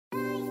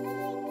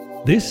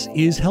This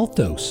is Health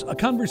Dose, a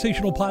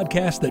conversational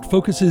podcast that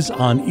focuses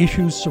on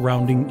issues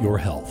surrounding your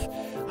health.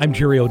 I'm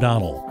Jerry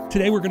O'Donnell.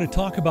 Today we're going to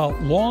talk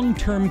about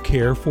long-term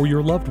care for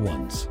your loved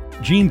ones.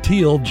 Jean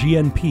Teal,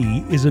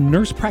 GNP, is a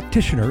nurse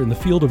practitioner in the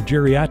field of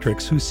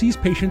geriatrics who sees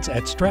patients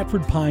at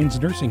Stratford Pines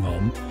Nursing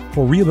Home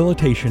for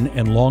rehabilitation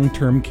and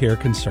long-term care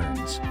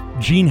concerns.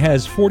 Jean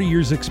has 40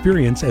 years'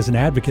 experience as an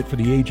advocate for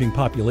the aging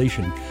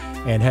population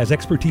and has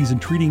expertise in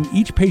treating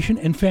each patient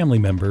and family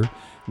member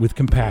with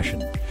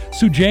compassion.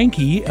 Sue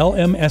Janke,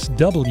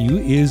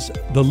 LMSW, is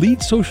the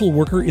lead social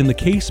worker in the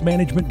case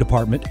management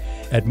department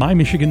at My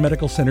Michigan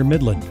Medical Center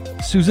Midland.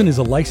 Susan is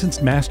a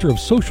licensed master of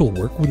social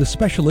work with a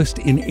specialist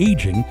in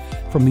aging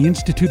from the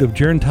Institute of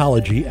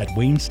Gerontology at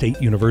Wayne State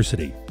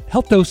University.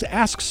 Health Dose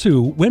asks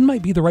Sue, when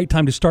might be the right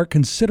time to start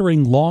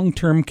considering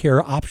long-term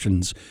care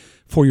options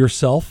for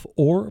yourself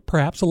or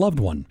perhaps a loved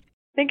one?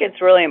 I think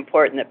it's really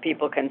important that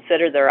people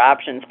consider their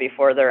options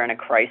before they're in a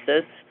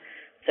crisis.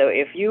 So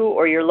if you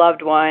or your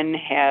loved one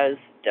has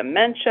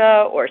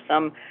dementia or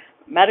some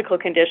medical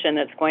condition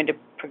that's going to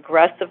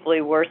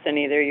progressively worsen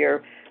either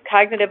your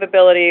cognitive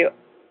ability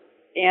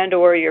and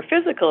or your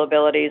physical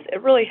abilities,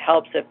 it really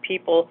helps if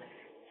people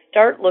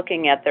start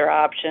looking at their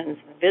options,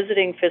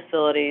 visiting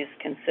facilities,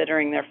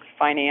 considering their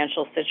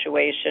financial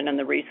situation and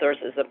the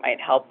resources that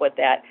might help with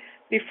that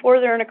before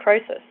they're in a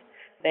crisis.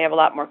 They have a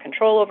lot more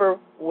control over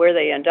where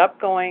they end up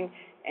going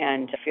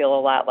and feel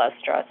a lot less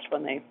stressed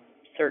when they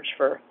search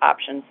for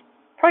options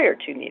prior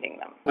to needing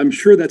them. I'm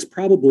sure that's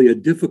probably a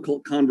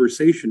difficult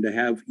conversation to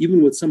have,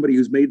 even with somebody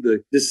who's made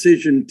the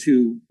decision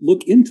to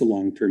look into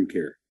long-term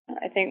care.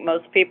 I think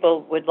most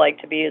people would like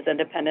to be as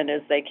independent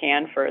as they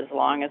can for as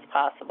long as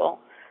possible,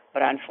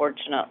 but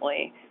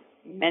unfortunately,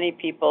 many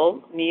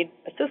people need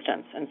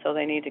assistance, and so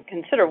they need to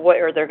consider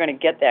where they're going to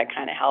get that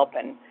kind of help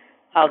and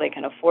how they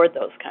can afford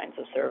those kinds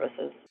of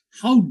services.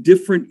 How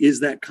different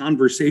is that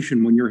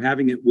conversation when you're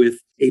having it with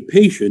a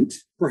patient,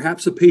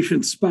 perhaps a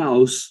patient's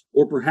spouse,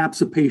 or perhaps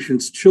a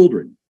patient's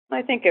children?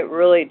 I think it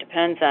really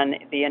depends on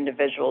the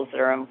individuals that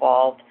are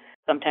involved.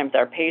 Sometimes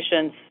our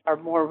patients are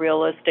more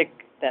realistic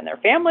than their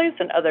families,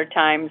 and other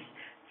times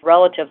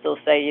relatives will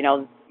say,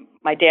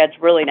 my dad's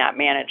really not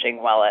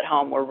managing well at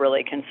home. We're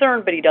really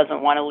concerned, but he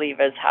doesn't want to leave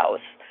his house.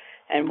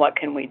 And what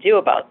can we do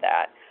about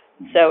that?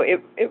 So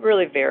it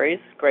really varies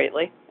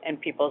greatly in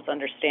people's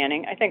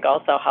understanding. I think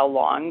also how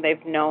long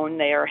they've known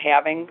they are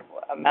having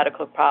a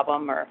medical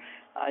problem or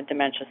a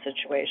dementia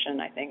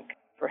situation. I think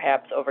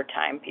perhaps over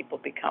time people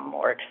become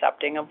more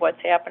accepting of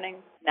what's happening.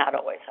 Not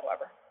always,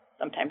 however.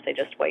 Sometimes they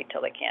just wait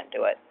till they can't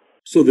do it.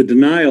 So the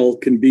denial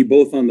can be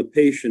both on the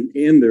patient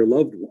and their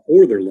loved one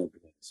or their loved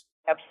ones.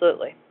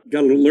 Absolutely.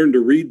 Got to learn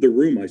to read the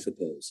room, I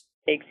suppose.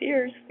 Takes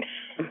years.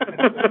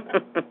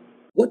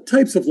 What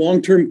types of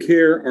long-term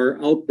care are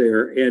out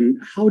there,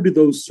 and how do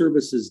those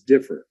services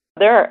differ?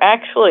 There are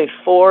actually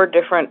 4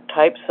 different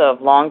types of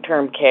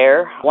long-term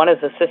care. One is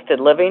assisted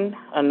living,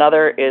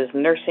 another is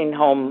nursing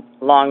home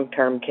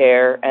long-term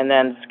care, and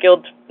then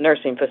skilled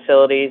nursing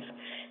facilities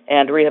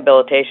and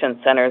rehabilitation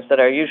centers that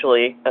are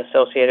usually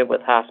associated with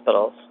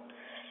hospitals.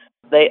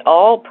 They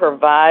all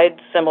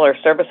provide similar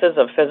services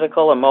of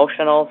physical,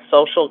 emotional,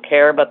 social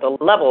care, but the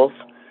levels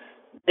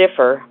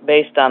differ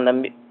based on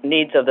the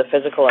needs of the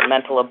physical and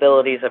mental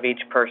abilities of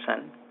each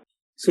person.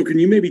 So can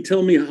you maybe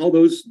tell me how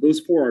those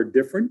 4 are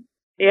different?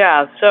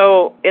 Yeah,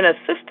 so in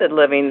assisted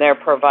living, they're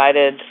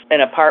provided an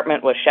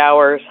apartment with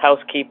showers,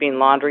 housekeeping,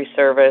 laundry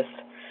service,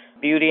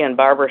 beauty and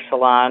barber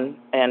salon,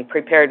 and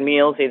prepared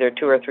meals either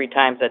 2 or 3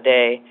 times a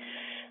day.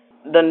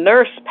 The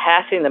nurse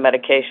passing the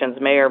medications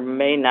may or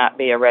may not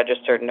be a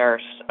registered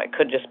nurse. It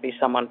could just be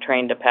someone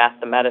trained to pass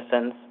the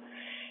medicines.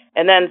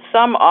 And then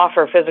some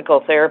offer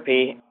physical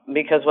therapy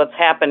because what's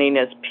happening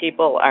is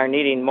people are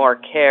needing more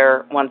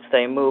care once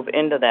they move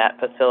into that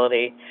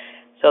facility.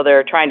 So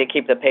they're trying to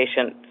keep the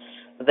patients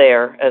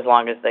there as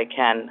long as they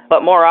can.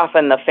 But more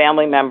often, the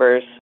family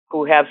members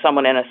who have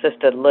someone in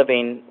assisted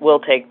living will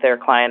take their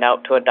client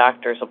out to a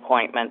doctor's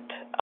appointment.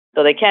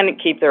 So they can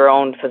keep their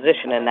own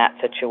physician in that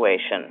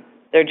situation.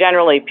 They're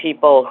generally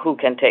people who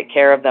can take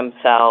care of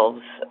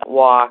themselves,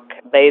 walk,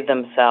 bathe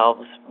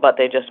themselves, but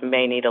they just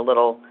may need a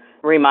little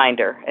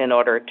reminder in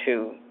order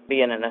to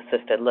be in an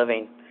assisted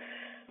living.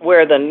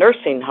 Where the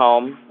nursing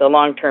home, the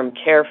long-term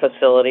care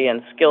facility,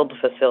 and skilled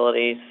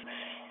facilities,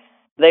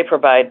 they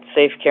provide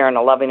safe care and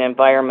a loving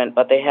environment,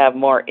 but they have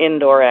more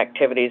indoor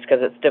activities because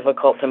it's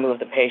difficult to move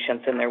the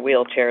patients in their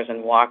wheelchairs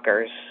and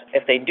walkers.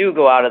 If they do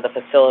go out of the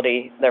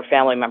facility, their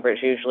family members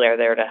usually are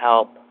there to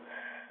help.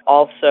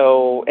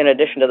 Also, in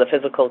addition to the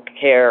physical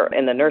care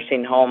in the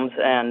nursing homes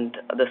and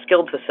the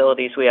skilled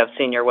facilities, we have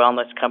senior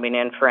wellness coming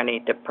in for any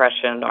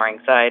depression or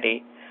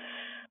anxiety.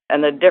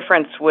 And the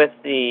difference with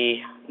the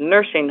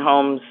nursing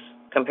homes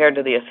compared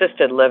to the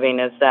assisted living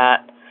is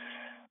that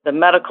the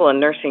medical and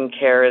nursing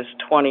care is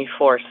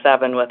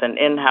 24/7 with an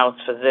in-house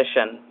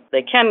physician.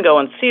 They can go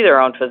and see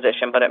their own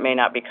physician, but it may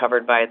not be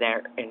covered by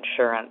their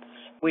insurance.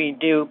 We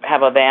do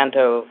have a van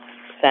to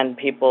send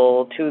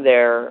people to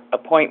their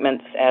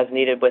appointments as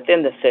needed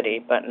within the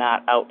city, but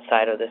not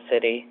outside of the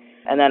city.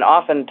 And then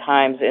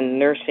oftentimes in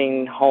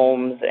nursing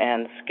homes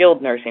and skilled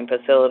nursing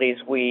facilities,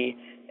 we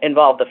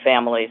involve the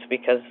families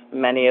because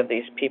many of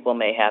these people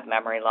may have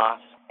memory loss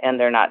and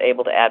they're not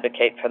able to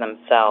advocate for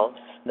themselves.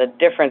 The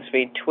difference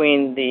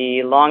between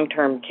the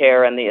long-term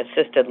care and the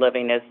assisted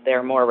living is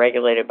they're more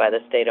regulated by the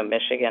state of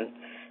Michigan,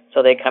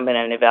 so they come in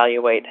and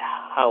evaluate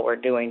how we're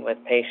doing with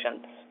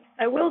patients.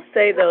 I will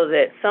say, though,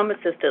 that some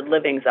assisted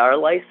livings are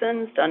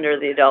licensed under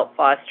the adult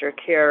foster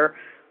care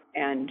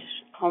and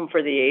home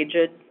for the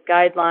aged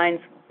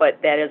guidelines, but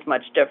that is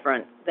much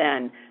different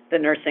than the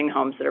nursing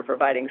homes that are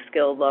providing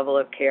skilled level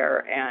of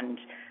care and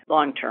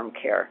long-term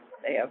care.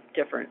 They have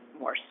different,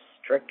 more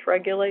strict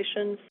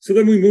regulations. So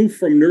then we move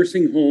from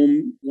nursing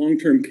home,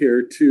 long-term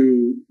care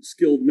to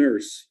skilled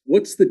nurse.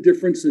 What's the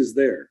differences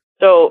there?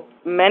 So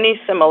many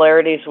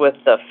similarities with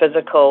the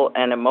physical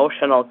and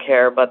emotional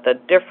care, but the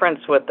difference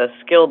with the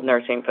skilled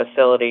nursing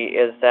facility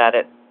is that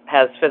it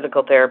has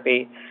physical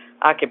therapy,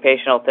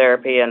 occupational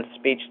therapy, and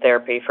speech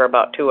therapy for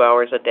about 2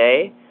 hours a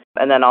day,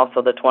 and then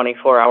also the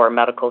 24-hour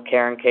medical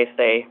care in case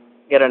they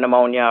get a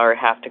pneumonia or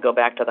have to go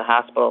back to the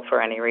hospital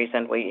for any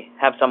reason. We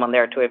have someone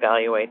there to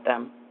evaluate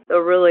them. So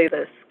really,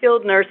 the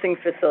skilled nursing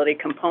facility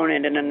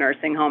component in a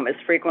nursing home is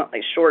frequently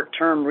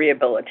short-term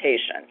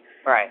rehabilitation.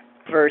 Right.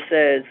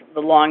 Versus the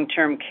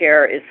long-term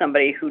care is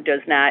somebody who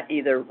does not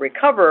either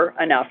recover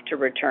enough to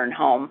return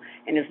home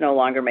and is no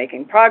longer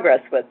making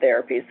progress with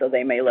therapy, so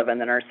they may live in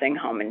the nursing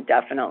home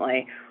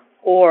indefinitely,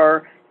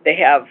 or they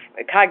have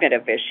a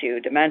cognitive issue,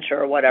 dementia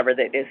or whatever,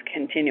 that is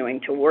continuing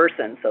to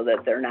worsen so that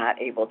they're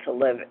not able to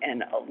live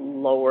in a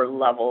lower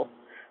level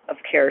of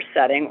care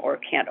setting or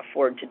can't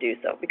afford to do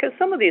so. Because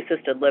some of the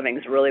assisted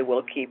livings really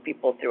will keep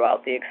people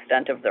throughout the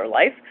extent of their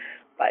life,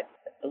 but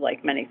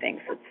like many things,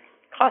 it's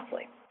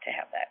costly to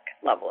have that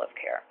level of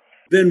care.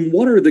 Then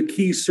what are the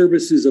key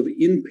services of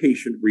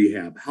inpatient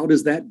rehab? How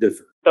does that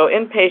differ? So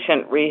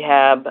inpatient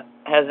rehab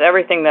has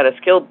everything that a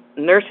skilled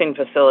nursing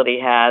facility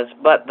has,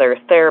 but their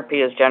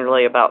therapy is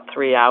generally about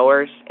 3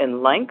 hours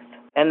in length.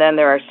 And then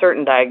there are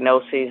certain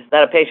diagnoses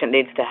that a patient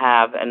needs to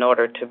have in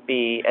order to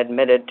be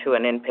admitted to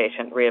an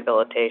inpatient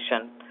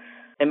rehabilitation.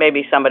 It may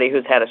be somebody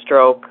who's had a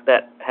stroke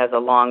that has a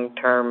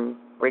long-term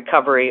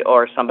recovery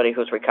or somebody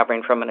who's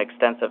recovering from an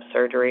extensive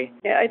surgery.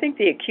 Yeah, I think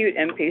the acute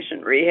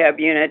inpatient rehab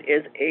unit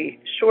is a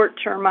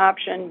short-term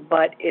option,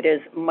 but it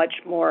is much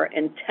more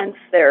intense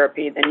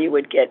therapy than you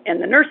would get in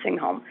the nursing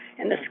home,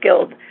 in the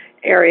skilled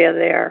area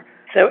there.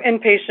 So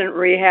inpatient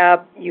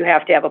rehab, you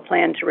have to have a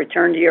plan to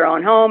return to your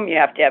own home. You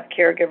have to have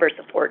caregiver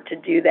support to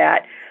do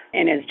that.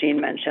 And as Jean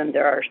mentioned,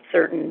 there are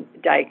certain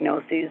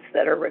diagnoses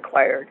that are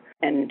required.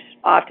 And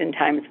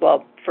oftentimes,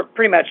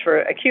 pretty much for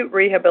acute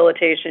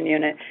rehabilitation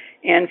unit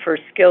and for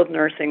skilled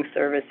nursing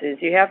services,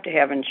 you have to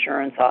have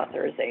insurance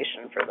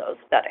authorization for those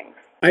settings.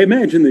 I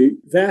imagine the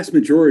vast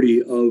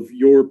majority of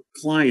your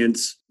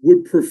clients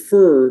would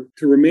prefer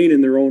to remain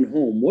in their own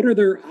home. What are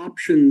their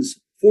options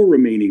for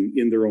remaining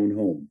in their own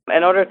home?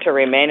 In order to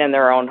remain in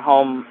their own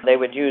home, they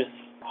would use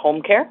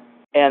home care,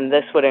 and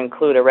this would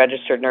include a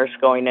registered nurse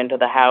going into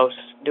the house,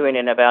 doing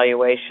an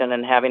evaluation,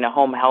 and having a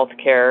home health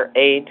care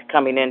aide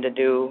coming in to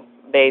do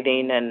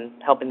bathing and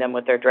helping them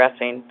with their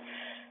dressing.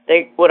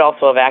 They would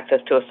also have access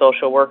to a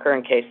social worker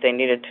in case they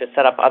needed to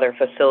set up other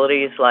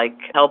facilities like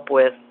help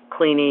with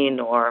cleaning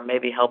or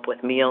maybe help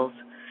with meals.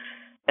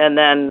 And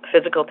then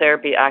physical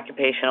therapy,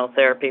 occupational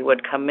therapy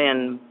would come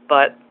in,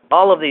 but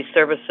all of these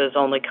services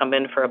only come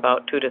in for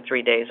about 2 to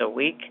 3 days a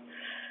week,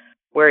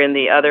 where in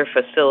the other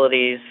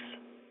facilities,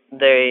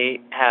 they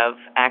have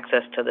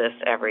access to this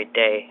every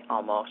day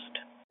almost.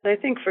 I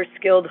think for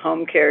skilled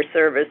home care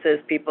services,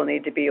 people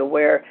need to be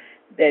aware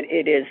that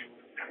it is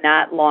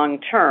not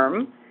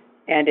long-term,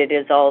 and it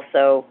is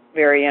also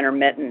very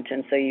intermittent,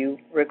 and so you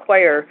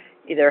require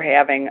either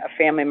having a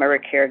family member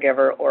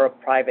caregiver or a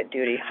private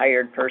duty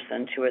hired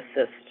person to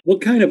assist.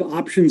 What kind of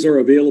options are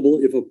available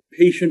if a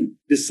patient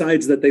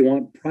decides that they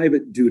want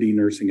private duty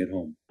nursing at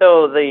home?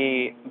 So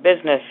the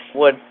business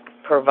would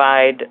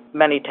provide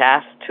many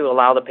tasks to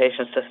allow the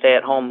patients to stay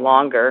at home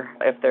longer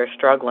if they're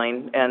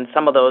struggling, and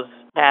some of those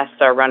tasks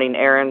are running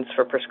errands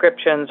for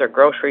prescriptions or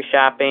grocery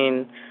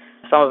shopping.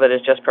 Some of it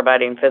is just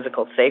providing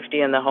physical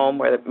safety in the home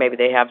where maybe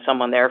they have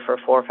someone there for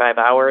 4 or 5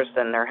 hours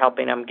and they're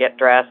helping them get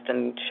dressed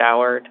and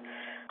showered.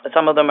 But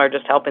some of them are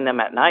just helping them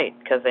at night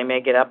because they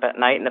may get up at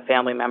night and a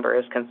family member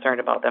is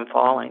concerned about them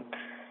falling.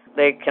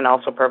 They can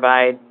also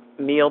provide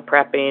meal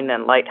prepping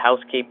and light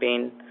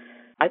housekeeping.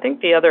 I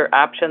think the other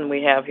option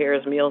we have here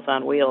is Meals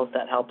on Wheels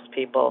that helps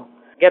people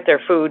get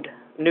their food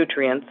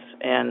nutrients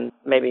and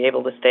maybe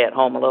able to stay at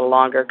home a little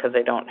longer because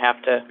they don't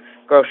have to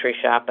grocery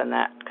shop and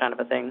that kind of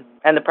a thing.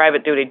 And the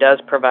private duty does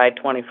provide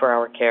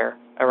 24-hour care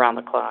around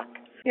the clock.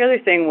 The other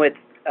thing with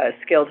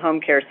skilled home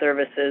care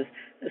services,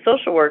 the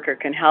social worker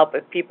can help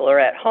if people are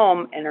at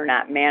home and are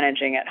not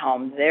managing at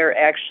home. They're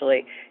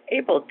actually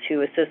able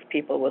to assist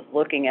people with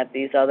looking at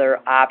these other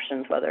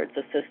options, whether it's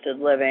assisted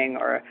living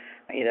or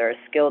either a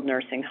skilled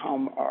nursing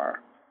home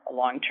or a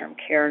long-term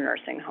care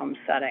nursing home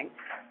setting.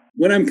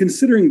 When I'm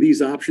considering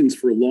these options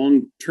for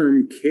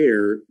long-term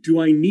care,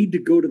 do I need to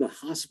go to the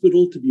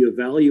hospital to be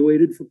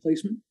evaluated for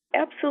placement?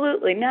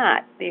 Absolutely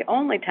not. The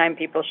only time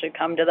people should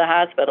come to the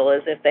hospital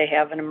is if they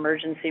have an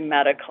emergency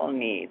medical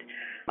need.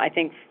 I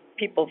think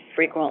people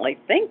frequently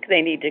think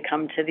they need to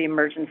come to the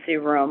emergency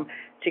room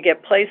to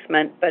get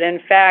placement, but in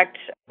fact,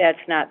 that's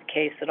not the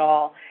case at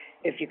all.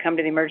 If you come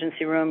to the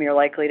emergency room, you're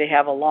likely to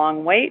have a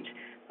long wait,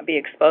 be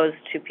exposed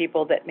to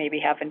people that maybe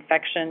have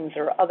infections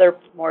or other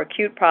more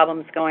acute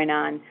problems going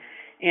on.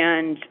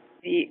 And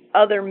the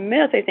other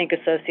myth, I think,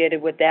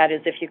 associated with that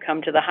is if you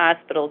come to the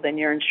hospital, then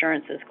your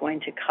insurance is going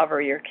to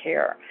cover your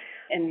care.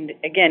 And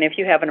again, if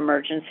you have an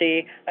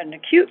emergency, an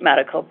acute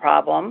medical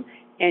problem,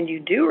 and you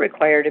do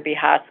require to be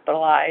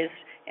hospitalized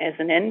as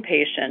an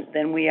inpatient,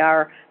 then we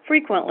are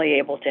frequently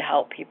able to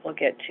help people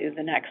get to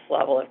the next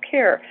level of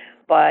care.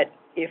 But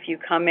if you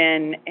come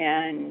in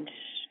and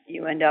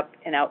you end up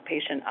in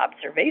outpatient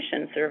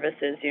observation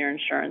services, your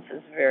insurance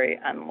is very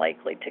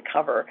unlikely to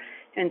cover.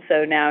 And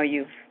so now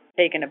you've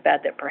taken a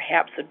bet that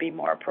perhaps would be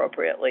more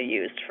appropriately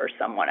used for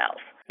someone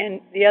else.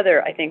 And the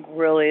other, I think,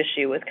 real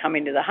issue with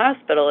coming to the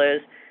hospital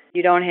is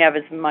you don't have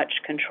as much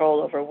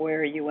control over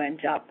where you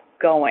end up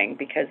going,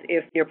 because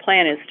if your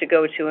plan is to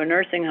go to a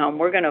nursing home,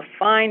 we're going to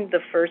find the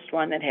first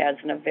one that has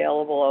an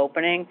available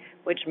opening,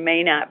 which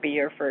may not be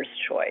your first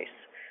choice.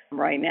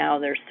 Right now,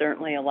 there's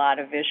certainly a lot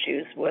of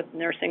issues with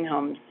nursing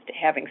homes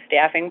having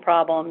staffing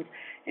problems,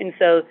 and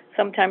so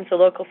sometimes the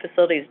local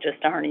facilities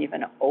just aren't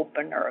even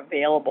open or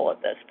available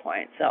at this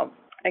point. So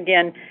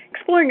again,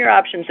 exploring your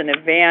options in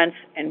advance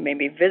and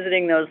maybe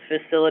visiting those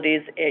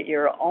facilities at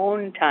your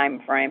own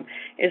time frame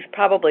is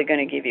probably going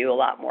to give you a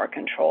lot more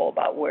control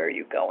about where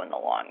you go in the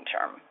long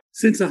term.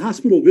 Since a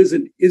hospital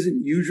visit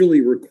isn't usually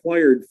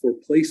required for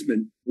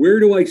placement, where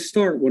do I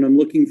start when I'm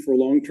looking for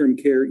long-term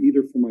care,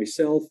 either for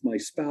myself, my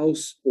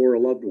spouse, or a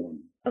loved one?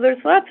 Well,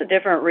 there's lots of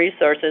different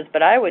resources,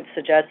 but I would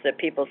suggest that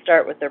people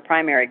start with their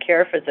primary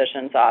care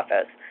physician's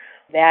office.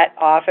 That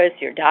office,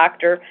 your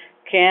doctor,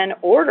 can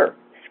order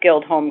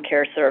skilled home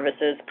care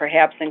services,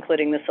 perhaps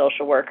including the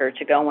social worker,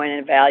 to go in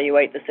and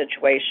evaluate the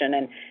situation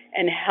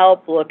and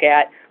help look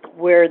at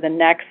where the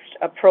next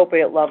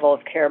appropriate level of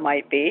care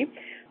might be.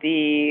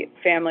 The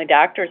family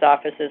doctor's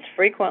offices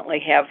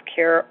frequently have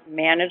care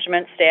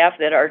management staff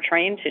that are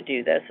trained to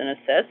do this and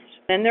assist.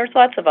 And there's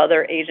lots of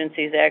other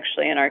agencies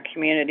actually in our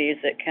communities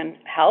that can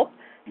help.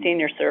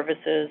 Senior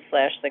Services /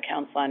 the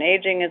Council on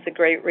Aging is a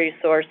great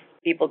resource.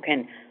 People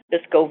can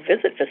just go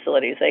visit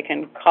facilities. They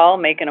can call,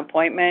 make an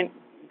appointment,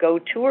 go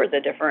tour the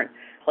different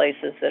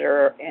places that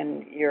are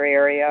in your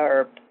area,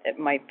 or it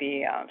might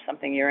be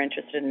something you're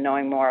interested in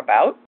knowing more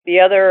about. The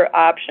other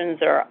options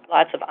are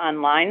lots of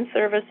online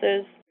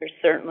services. There's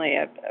certainly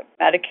a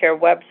Medicare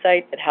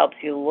website that helps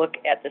you look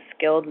at the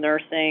skilled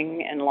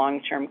nursing and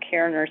long-term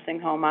care nursing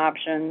home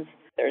options.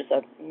 There's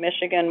a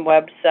Michigan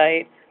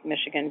website,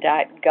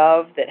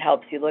 michigan.gov, that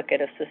helps you look at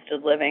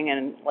assisted living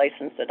and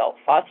licensed adult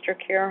foster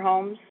care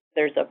homes.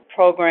 There's a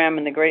program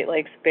in the Great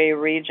Lakes Bay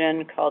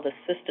region called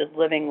Assisted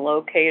Living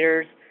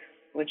Locators,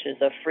 which is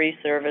a free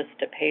service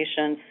to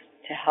patients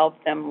to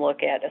help them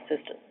look at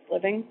assisted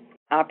living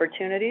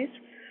opportunities.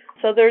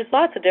 So there's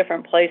lots of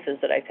different places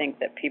that I think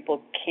that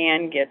people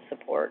can get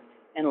support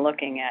in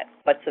looking at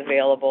what's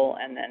available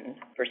and then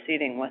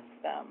proceeding with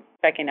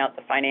checking out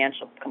the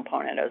financial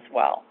component as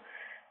well.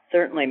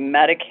 Certainly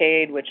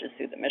Medicaid, which is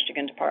through the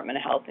Michigan Department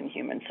of Health and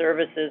Human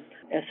Services,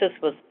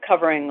 assists with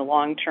covering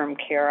long-term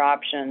care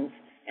options,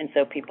 and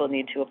so people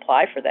need to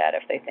apply for that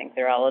if they think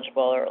they're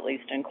eligible, or at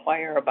least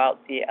inquire about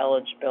the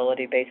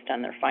eligibility based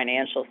on their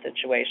financial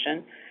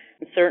situation.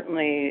 And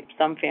certainly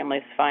some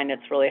families find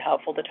it's really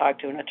helpful to talk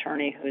to an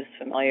attorney who's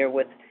familiar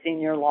with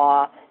senior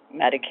law,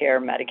 Medicare,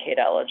 Medicaid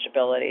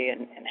eligibility,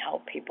 and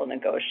help people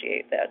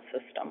negotiate that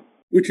system.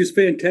 Which is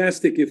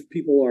fantastic if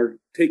people are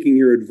taking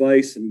your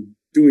advice and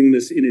doing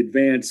this in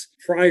advance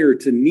prior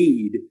to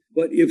need.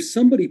 But if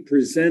somebody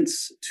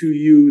presents to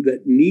you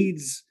that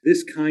needs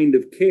this kind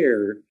of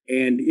care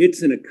and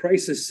it's in a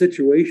crisis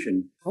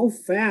situation, how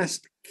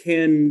fast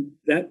can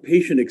that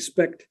patient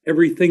expect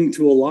everything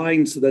to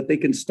align so that they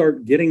can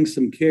start getting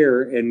some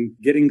care and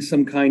getting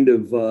some kind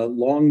of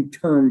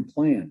long-term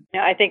plan?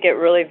 Yeah, I think it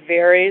really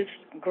varies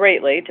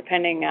greatly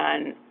depending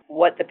on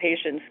what the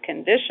patient's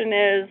condition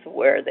is,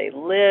 where they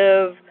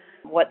live,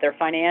 what their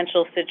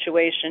financial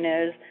situation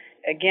is.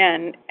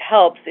 Again,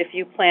 helps if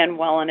you plan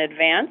well in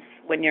advance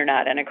when you're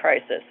not in a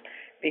crisis,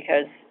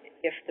 because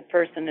if the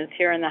person is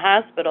here in the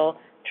hospital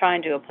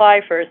trying to apply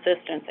for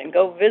assistance and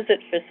go visit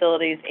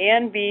facilities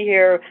and be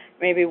here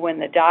maybe when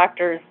the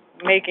doctor's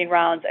making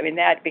rounds, I mean,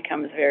 that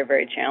becomes very,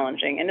 very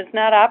challenging, and it's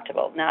not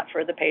optimal, not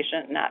for the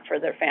patient, not for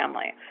their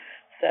family.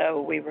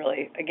 So we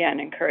really, again,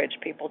 encourage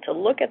people to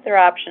look at their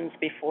options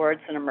before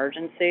it's an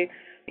emergency.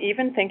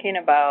 Even thinking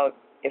about,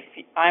 if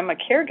I'm a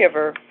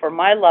caregiver for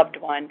my loved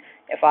one,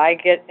 if I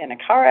get in a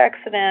car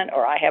accident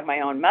or I have my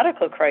own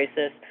medical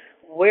crisis,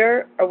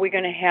 where are we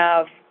going to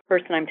have the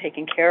person I'm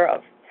taking care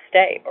of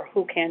stay or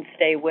who can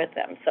stay with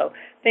them. So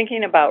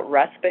thinking about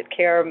respite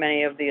care,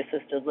 many of the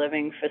assisted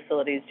living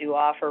facilities do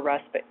offer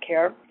respite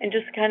care, and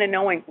just kind of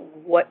knowing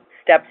what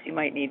steps you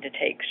might need to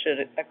take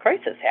should a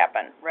crisis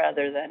happen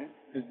rather than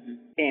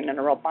being in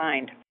a real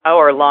bind.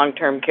 Our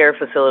long-term care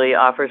facility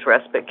offers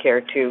respite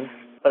care too,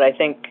 but I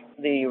think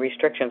the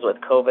restrictions with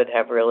COVID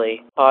have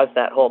really caused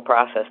that whole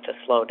process to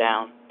slow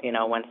down,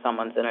 when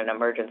someone's in an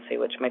emergency,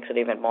 which makes it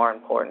even more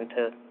important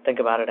to think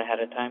about it ahead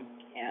of time.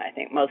 Yeah, I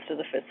think most of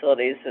the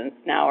facilities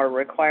now are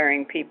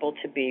requiring people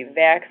to be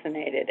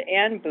vaccinated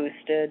and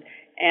boosted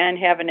and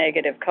have a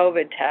negative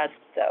COVID test.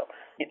 So,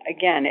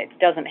 again, it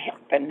doesn't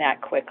happen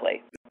that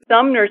quickly.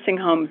 Some nursing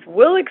homes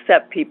will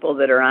accept people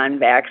that are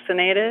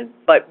unvaccinated,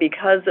 but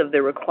because of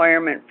the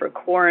requirement for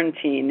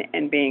quarantine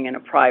and being in a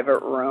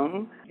private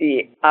room,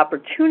 the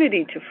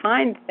opportunity to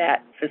find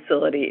that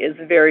facility is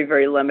very,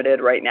 very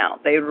limited right now.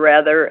 They'd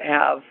rather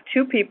have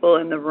 2 people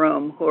in the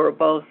room who are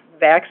both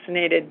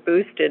vaccinated,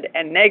 boosted,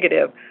 and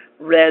negative,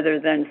 rather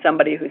than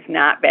somebody who's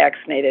not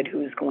vaccinated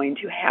who's going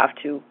to have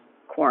to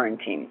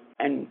quarantine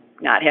and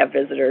not have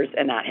visitors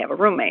and not have a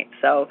roommate.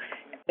 So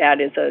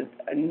that is a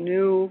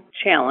new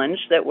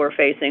challenge that we're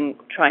facing,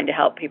 trying to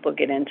help people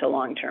get into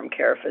long-term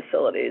care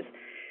facilities.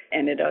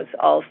 And it is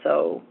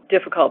also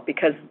difficult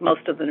because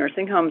most of the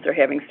nursing homes are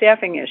having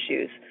staffing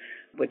issues,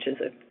 which is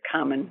a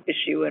common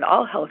issue in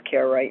all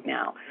healthcare right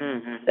now.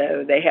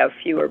 So they have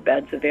fewer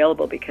beds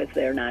available because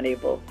they're not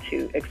able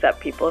to accept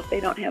people if they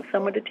don't have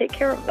someone to take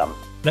care of them.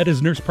 That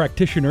is nurse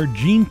practitioner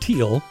Jean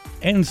Teal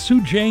and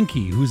Sue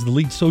Janke, who's the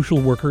lead social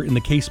worker in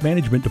the case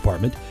management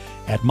department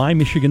at My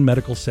Michigan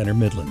Medical Center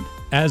Midland.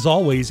 As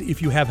always,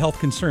 if you have health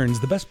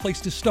concerns, the best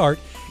place to start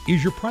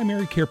is your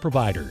primary care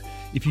provider.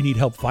 If you need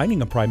help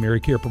finding a primary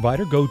care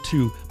provider, go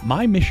to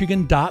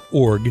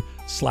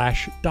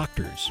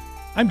mymichigan.org/doctors.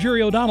 I'm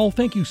Jerry O'Donnell.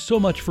 Thank you so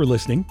much for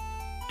listening.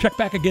 Check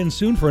back again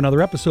soon for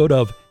another episode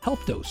of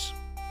Health Dose.